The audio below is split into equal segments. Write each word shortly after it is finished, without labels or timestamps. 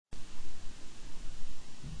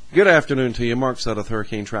Good afternoon to you. Mark Sudd with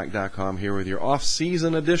HurricaneTrack.com here with your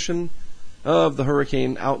off-season edition of the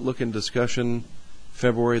Hurricane Outlook and Discussion,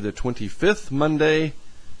 February the 25th, Monday.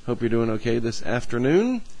 Hope you're doing okay this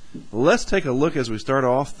afternoon. Let's take a look as we start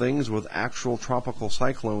off things with actual tropical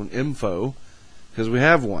cyclone info, because we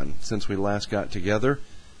have one since we last got together.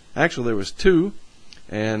 Actually, there was two,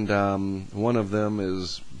 and one of them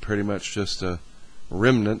is pretty much just a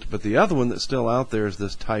remnant, but the other one that's still out there is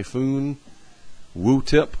this typhoon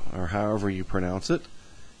Wu-tip, or however you pronounce it,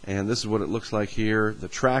 and this is what it looks like here, the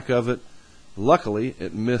track of it. Luckily,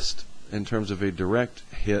 it missed in terms of a direct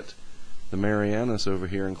hit the Marianas over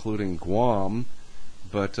here, including Guam,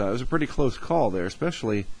 but it was a pretty close call there,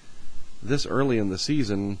 especially this early in the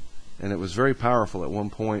season, and it was very powerful at one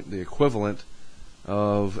point, the equivalent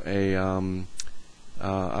of a now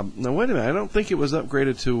wait a minute, I don't think it was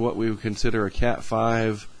upgraded to what we would consider a Cat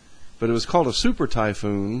 5, but it was called a super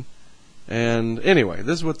typhoon. And anyway,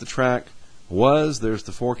 this is what the track was. There's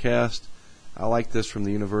the forecast. I like this from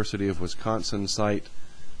the University of Wisconsin site.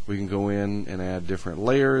 We can go in and add different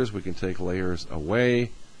layers. We can take layers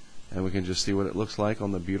away, and we can just see what it looks like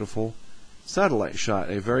on the beautiful satellite shot.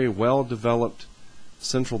 A very well-developed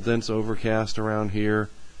central dense overcast around here.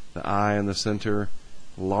 The eye in the center.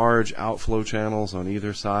 Large outflow channels on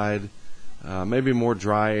either side. Maybe more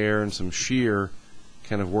dry air and some shear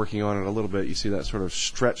kind of working on it a little bit. You see that sort of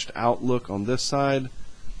stretched out look on this side,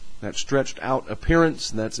 that stretched out appearance,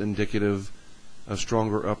 that's indicative of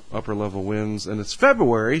stronger upper level winds. And it's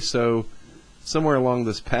February, so somewhere along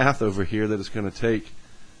this path over here that it's going to take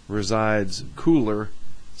resides cooler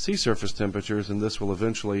sea surface temperatures, and this will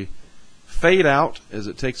eventually fade out as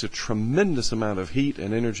it takes a tremendous amount of heat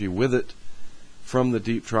and energy with it from the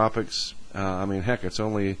deep tropics. I mean, heck, it's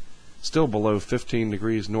only still below 15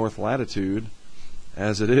 degrees north latitude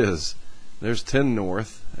as it is. There's 10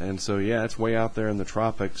 north, and so yeah, it's way out there in the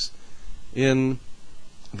tropics in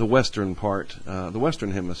the western part, the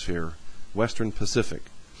western hemisphere, western Pacific.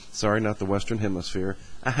 Sorry, not the western hemisphere.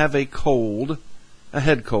 I have a cold, a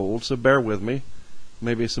head cold, so bear with me.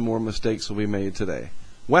 Maybe some more mistakes will be made today.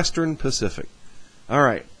 Western Pacific. All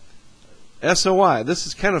right. SOI, this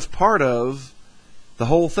is kind of part of the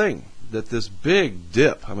whole thing, that this big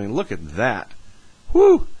dip, I mean, look at that.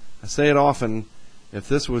 Whew! I say it often, if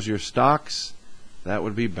this was your stocks, that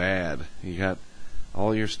would be bad. You got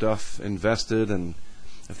all your stuff invested, and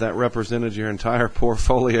if that represented your entire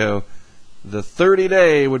portfolio, the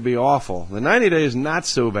 30-day would be awful. The 90-day is not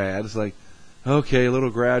so bad. It's like, okay, a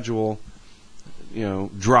little gradual,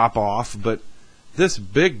 drop off, but this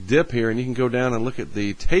big dip here, and you can go down and look at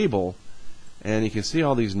the table, and you can see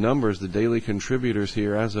all these numbers, the daily contributors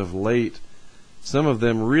here as of late. Some of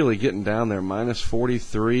them really getting down there, minus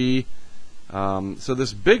 43. So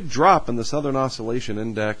this big drop in the Southern Oscillation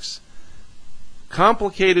Index,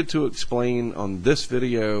 complicated to explain on this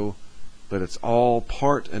video, but it's all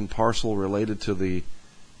part and parcel related to the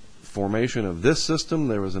formation of this system.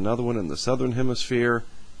 There was another one in the Southern Hemisphere.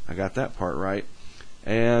 I got that part right.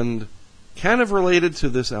 And kind of related to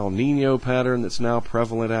this El Nino pattern that's now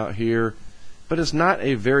prevalent out here, but it's not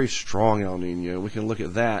a very strong El Nino. We can look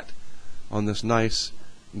at that on this nice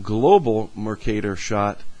global Mercator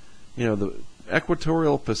shot. The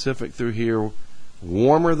equatorial Pacific through here,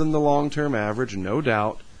 warmer than the long-term average, no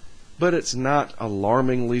doubt, but it's not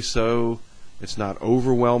alarmingly so. It's not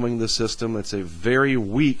overwhelming the system. It's a very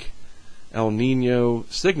weak El Nino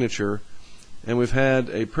signature, and we've had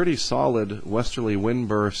a pretty solid westerly wind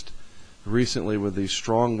burst recently with these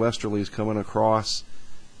strong westerlies coming across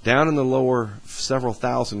down in the lower several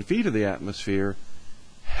thousand feet of the atmosphere,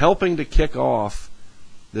 helping to kick off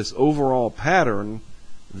this overall pattern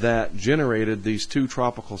that generated these two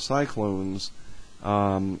tropical cyclones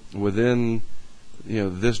within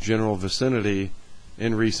this general vicinity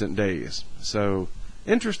in recent days. So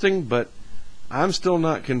interesting, but I'm still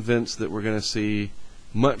not convinced that we're going to see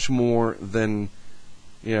much more than,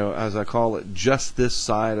 as I call it, just this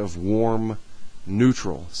side of warm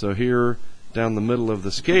neutral. So here down the middle of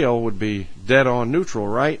the scale would be dead on neutral,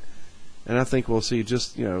 right? And I think we'll see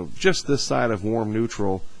just this side of warm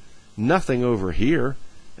neutral, nothing over here.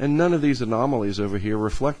 And none of these anomalies over here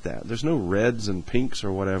reflect that. There's no reds and pinks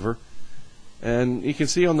or whatever. And you can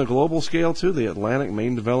see on the global scale, too, the Atlantic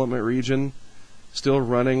main development region still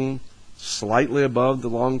running slightly above the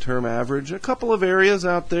long-term average. A couple of areas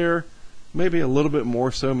out there, maybe a little bit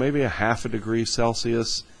more so, maybe a half a degree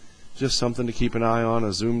Celsius. Just something to keep an eye on,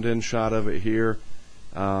 a zoomed-in shot of it here.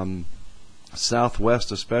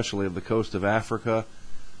 Southwest, especially, of the coast of Africa.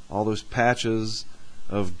 All those patches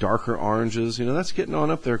of darker oranges, that's getting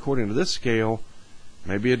on up there according to this scale,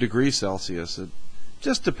 maybe a degree Celsius. It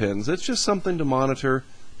just depends. It's just something to monitor,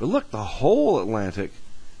 But look, the whole Atlantic,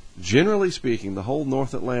 generally speaking, the whole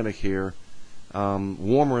North Atlantic here,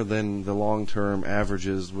 warmer than the long-term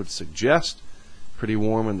averages would suggest. Pretty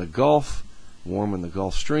warm in the Gulf, warm in the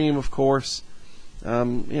Gulf Stream, of course.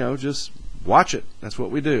 Just watch it. That's what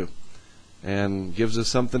we do. And gives us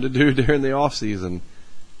something to do during the off season.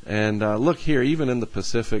 And look here, even in the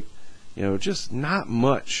Pacific, just not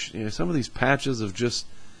much. Some of these patches of just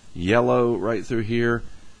yellow right through here.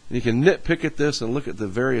 And you can nitpick at this and look at the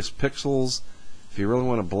various pixels if you really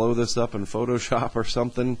want to blow this up in Photoshop or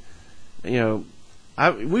something.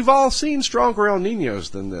 We've all seen stronger El Ninos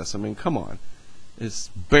than this. I mean, come on. It's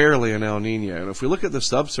barely an El Nino. And if we look at the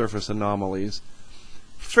subsurface anomalies,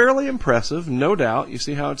 fairly impressive, no doubt. You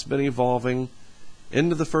see how it's been evolving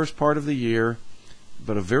into the first part of the year,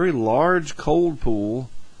 but a very large cold pool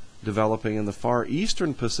developing in the far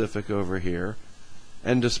eastern Pacific over here.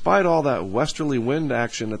 And despite all that westerly wind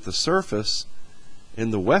action at the surface in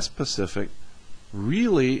the West Pacific,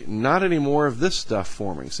 really not any more of this stuff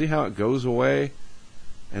forming. See how it goes away?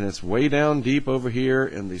 And it's way down deep over here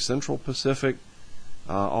in the central Pacific.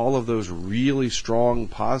 All of those really strong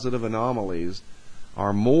positive anomalies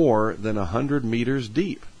are more than 100 meters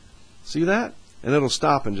deep. See that? And it'll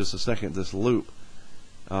stop in just a second, this loop,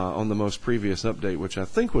 on the most previous update, which I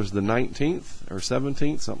think was the 19th or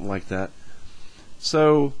 17th, something like that.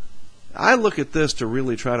 So I look at this to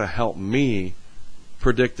really try to help me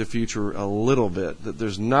predict the future a little bit, that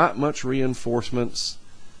there's not much reinforcements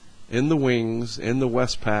in the wings, in the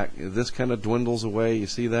Westpac. This kind of dwindles away. You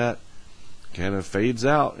see that? Kind of fades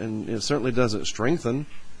out, and it certainly doesn't strengthen.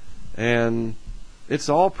 And it's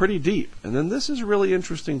all pretty deep. And then this is really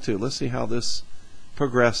interesting too. Let's see how this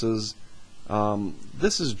progresses.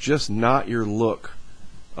 This is just not your look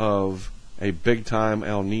of a big-time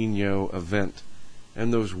El Nino event.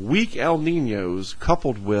 And those weak El Ninos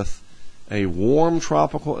coupled with a warm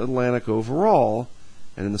tropical Atlantic overall,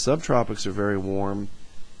 and in the subtropics are very warm,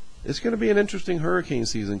 it's going to be an interesting hurricane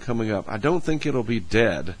season coming up. I don't think it'll be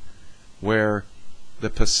dead, where the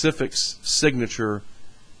Pacific's signature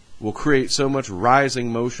will create so much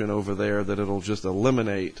rising motion over there that it'll just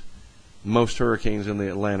eliminate most hurricanes in the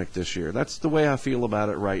Atlantic this year. That's the way I feel about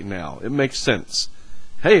it right now. It makes sense.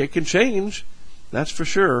 Hey, it can change, that's for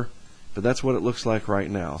sure, but that's what it looks like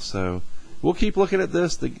right now. So we'll keep looking at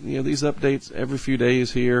this. These updates every few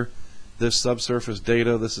days here. This subsurface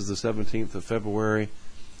data, this is the 17th of February.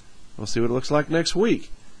 We'll see what it looks like next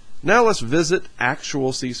week. Now let's visit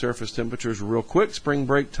actual sea surface temperatures real quick. Spring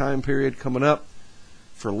break time period coming up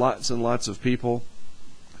for lots and lots of people,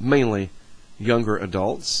 mainly younger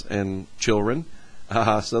adults and children.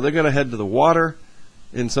 So they're going to head to the water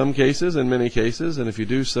in some cases, in many cases, and if you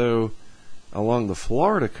do so along the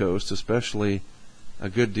Florida coast, especially a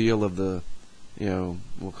good deal of the,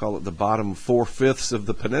 we'll call it the bottom 4/5 of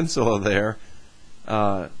the peninsula there,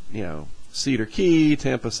 Cedar Key,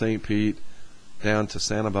 Tampa, St. Pete, down to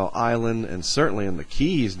Sanibel Island, and certainly in the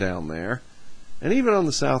Keys down there, and even on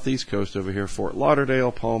the southeast coast over here, Fort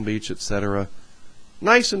Lauderdale, Palm Beach, etc.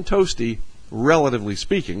 Nice and toasty, relatively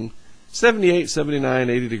speaking, 78, 79,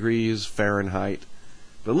 80 degrees Fahrenheit.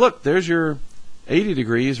 But look, there's your 80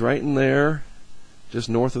 degrees right in there, just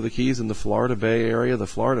north of the Keys in the Florida Bay area, the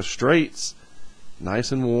Florida Straits,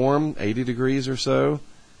 nice and warm, 80 degrees or so.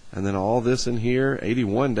 And then all this in here,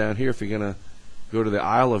 81 down here if you're going to go to the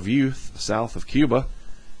Isle of Youth, south of Cuba.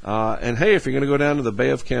 And hey, if you're going to go down to the Bay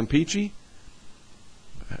of Campeche,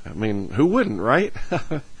 I mean, who wouldn't, right?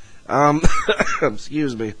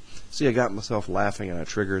 Excuse me. See, I got myself laughing and I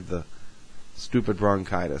triggered the stupid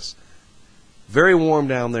bronchitis. Very warm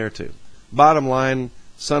down there too. Bottom line,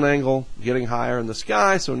 sun angle getting higher in the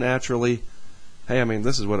sky, so naturally, hey, I mean,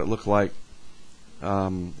 this is what it looked like.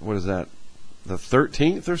 What is that? The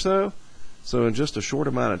 13th or so? So in just a short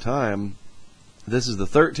amount of time, this is the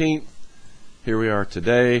 13th. Here we are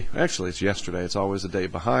today. Actually, it's yesterday. It's always a day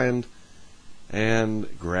behind. And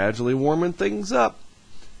gradually warming things up.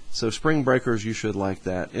 So spring breakers, you should like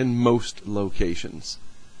that in most locations.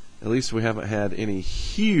 At least we haven't had any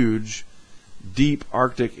huge, deep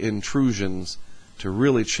Arctic intrusions to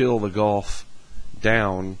really chill the Gulf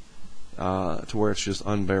down to where it's just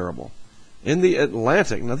unbearable. In the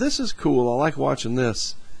Atlantic, now this is cool. I like watching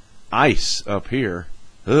this. Ice up here.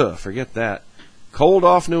 Ugh, forget that. Cold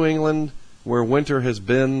off New England, where winter has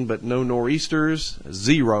been, but no nor'easters,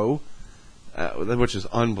 0, which is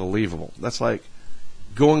unbelievable. That's like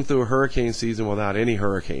going through a hurricane season without any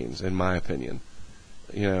hurricanes, in my opinion.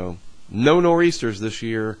 No nor'easters this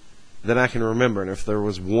year that I can remember, and if there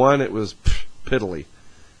was one, it was piddly.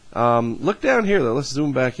 Look down here, though. Let's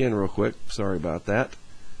zoom back in real quick. Sorry about that.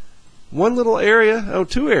 One little area,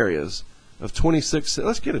 two areas of 26.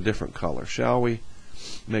 Let's get a different color, shall we?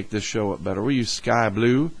 Make this show up better. We'll use sky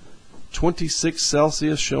blue. 26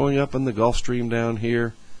 Celsius showing up in the Gulf Stream down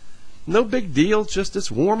here. No big deal, just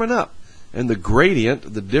it's warming up. And the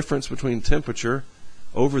gradient, the difference between temperature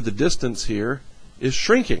over the distance here, is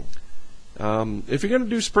shrinking. If you're going to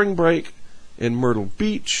do spring break in Myrtle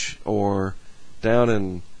Beach or down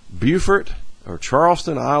in Beaufort or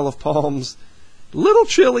Charleston, Isle of Palms, a little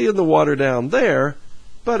chilly in the water down there,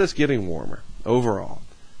 but it's getting warmer overall.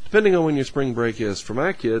 Depending on when your spring break is. For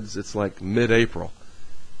my kids, it's like mid-April.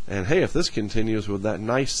 And hey, if this continues with that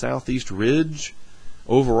nice southeast ridge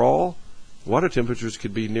overall, water temperatures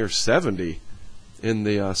could be near 70 in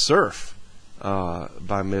the surf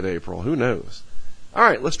by mid-April. Who knows? All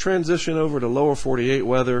right, let's transition over to lower 48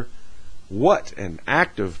 weather. What an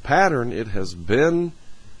active pattern it has been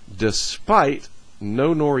despite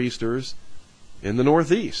no nor'easters in the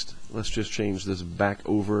northeast. Let's just change this back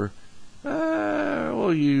over.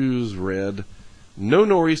 We'll use red. No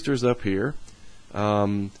nor'easters up here.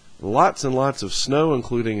 Lots and lots of snow,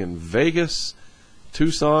 including in Vegas,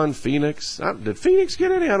 Tucson, Phoenix. Did Phoenix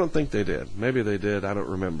get any? I don't think they did. Maybe they did. I don't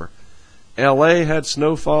remember. L.A. had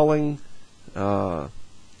snow falling.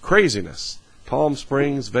 Craziness. Palm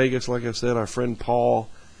Springs, Vegas, like I said, our friend Paul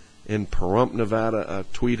in Pahrump, Nevada,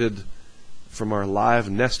 tweeted from our live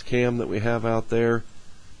Nest Cam that we have out there.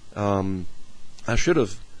 I should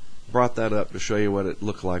have brought that up to show you what it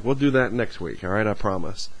looked like. We'll do that next week, all right, I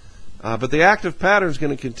promise. But the active pattern is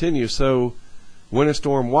going to continue. So winter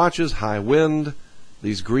storm watches, high wind.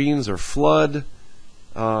 These greens are flood.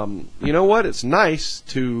 You know what? It's nice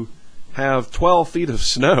to have 12 feet of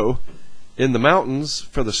snow in the mountains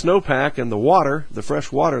for the snowpack and the water, the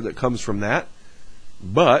fresh water that comes from that.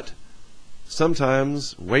 But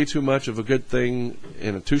sometimes way too much of a good thing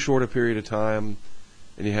in a too short a period of time,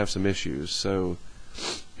 and you have some issues. So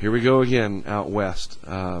here we go again out west.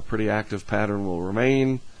 Pretty active pattern will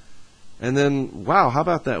remain. And then, wow, how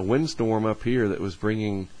about that windstorm up here that was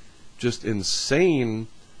bringing just insane,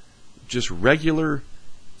 just regular,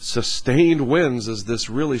 sustained winds as this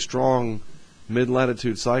really strong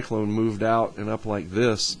mid-latitude cyclone moved out and up like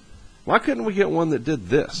this. Why couldn't we get one that did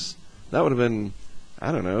this? That would have been,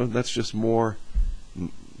 I don't know, that's just more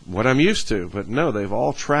what I'm used to. But no, they've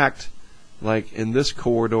all tracked like in this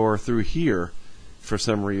corridor through here for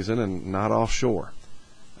some reason and not offshore.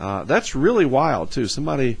 That's really wild, too.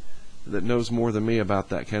 Somebody that knows more than me about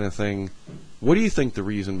that kind of thing, what do you think the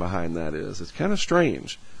reason behind that is? It's kind of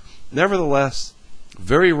strange. Nevertheless,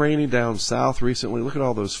 very rainy down south recently. Look at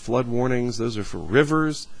all those flood warnings. Those are for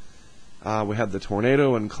rivers. We had the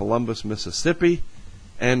tornado in Columbus, Mississippi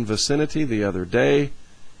and vicinity the other day.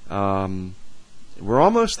 We're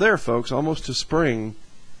almost there, folks, almost to spring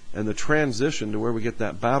and the transition to where we get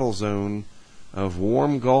that battle zone of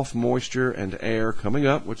warm Gulf moisture and air coming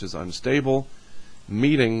up, which is unstable,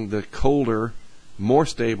 meeting the colder, more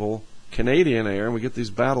stable Canadian air, and we get these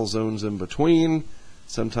battle zones in between.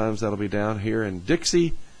 Sometimes that'll be down here in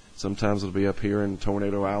Dixie. Sometimes it'll be up here in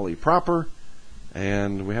Tornado Alley proper,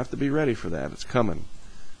 and we have to be ready for that. It's coming.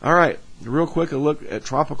 All right, real quick, a look at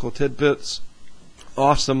tropical tidbits.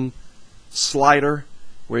 Awesome slider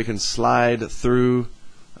where you can slide through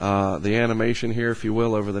the animation here, if you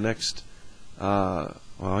will, over the next, well,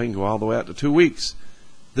 you can go all the way out to 2 weeks.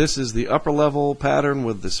 This is the upper level pattern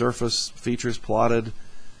with the surface features plotted.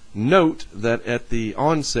 Note that at the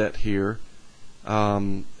onset here,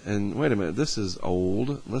 and wait a minute, this is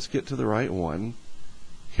old. Let's get to the right one.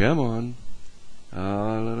 Come on.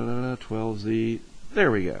 12Z.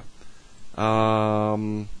 There we go.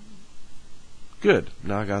 Good.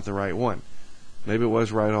 Now I got the right one. Maybe it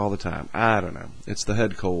was right all the time. I don't know. It's the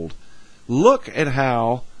head cold. Look at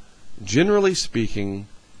how, generally speaking,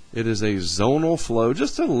 it is a zonal flow,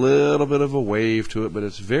 just a little bit of a wave to it, but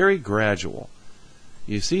it's very gradual.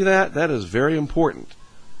 You see that? That is very important.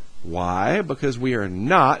 Why? Because we are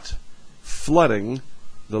not flooding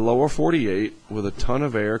the lower 48 with a ton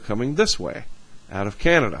of air coming this way out of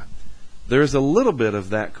Canada. There's a little bit of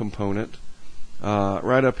that component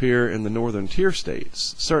right up here in the northern tier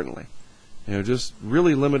states, certainly. You know, just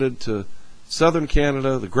really limited to southern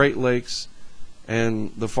Canada, the Great Lakes,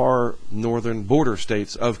 and the far northern border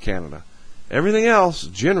states of Canada. Everything else,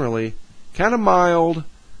 generally, kind of mild,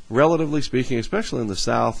 relatively speaking, especially in the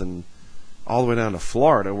south and all the way down to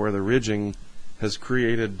Florida, where the ridging has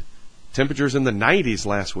created temperatures in the 90s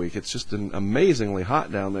last week. It's just amazingly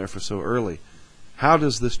hot down there for so early. How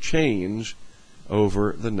does this change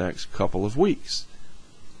over the next couple of weeks?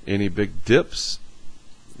 Any big dips?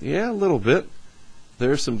 Yeah, a little bit.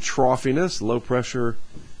 There's some troughiness, low pressure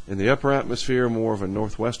in the upper atmosphere, more of a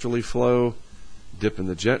northwesterly flow. dip in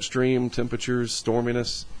the jet stream, temperatures,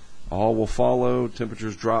 storminess, all will follow.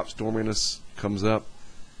 Temperatures drop, storminess comes up,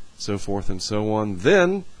 so forth and so on.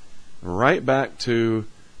 Then right back to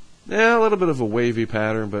a little bit of a wavy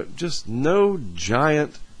pattern, but just no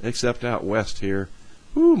giant, except out west here.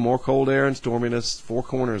 More cold air and storminess, Four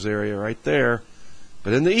Corners area right there.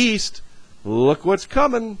 But in the east, look what's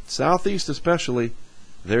coming, southeast especially.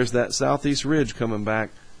 There's that southeast ridge coming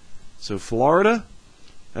back. So Florida,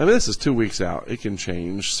 I mean, this is 2 weeks out. It can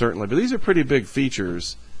change, certainly. But these are pretty big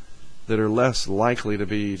features that are less likely to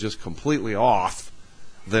be just completely off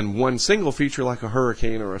than one single feature like a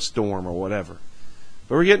hurricane or a storm or whatever.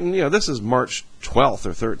 But we're getting, this is March 12th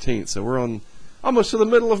or 13th, so we're on almost to the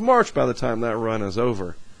middle of March by the time that run is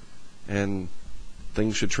over. And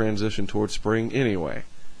things should transition towards spring anyway.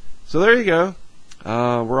 So there you go.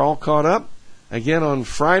 We're all caught up. Again, on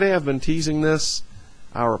Friday, I've been teasing this.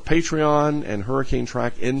 Our Patreon and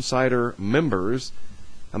HurricaneTrack Insider members,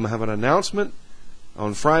 I'm going to have an announcement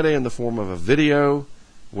on Friday in the form of a video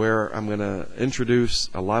where I'm going to introduce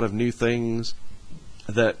a lot of new things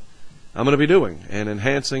that I'm going to be doing and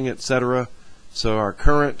enhancing, etc. So our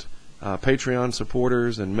current Patreon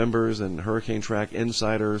supporters and members and HurricaneTrack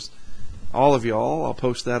insiders, all of y'all, I'll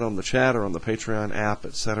post that on the chat or on the Patreon app,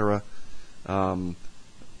 etc. A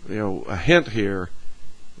hint here,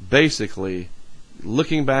 basically,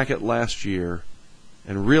 looking back at last year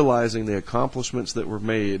and realizing the accomplishments that were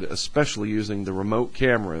made, especially using the remote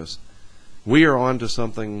cameras, we are on to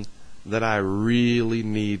something that I really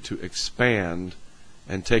need to expand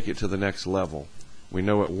and take it to the next level. We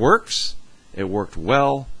know it works. It worked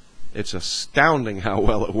well. It's astounding how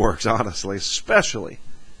well it works, honestly, especially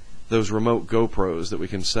those remote GoPros that we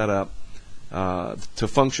can set up to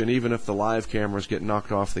function even if the live cameras get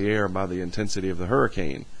knocked off the air by the intensity of the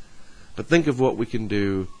hurricane. But think of what we can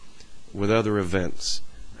do with other events,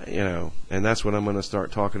 and that's what I'm going to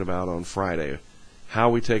start talking about on Friday. How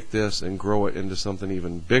we take this and grow it into something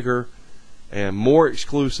even bigger and more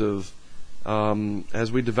exclusive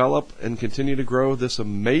as we develop and continue to grow this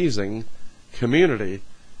amazing community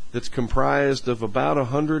that's comprised of about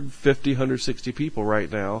 150, 160 people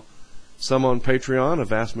right now. Some on Patreon, a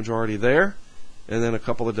vast majority there, and then a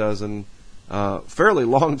couple of dozen fairly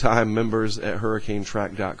long-time members at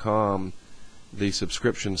HurricaneTrack.com, the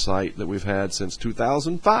subscription site that we've had since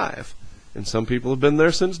 2005. And some people have been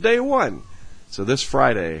there since day one. So this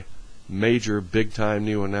Friday, major, big-time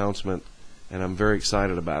new announcement, and I'm very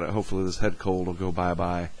excited about it. Hopefully this head cold will go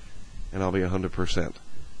bye-bye, and I'll be 100%.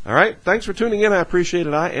 All right, thanks for tuning in. I appreciate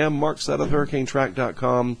it. I am Mark Sutton of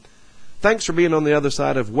HurricaneTrack.com. Thanks for being on the other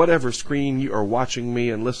side of whatever screen you are watching me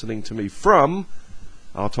and listening to me from.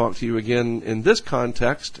 I'll talk to you again in this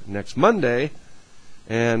context next Monday.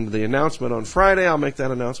 And the announcement on Friday, I'll make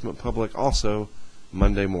that announcement public also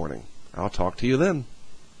Monday morning. I'll talk to you then.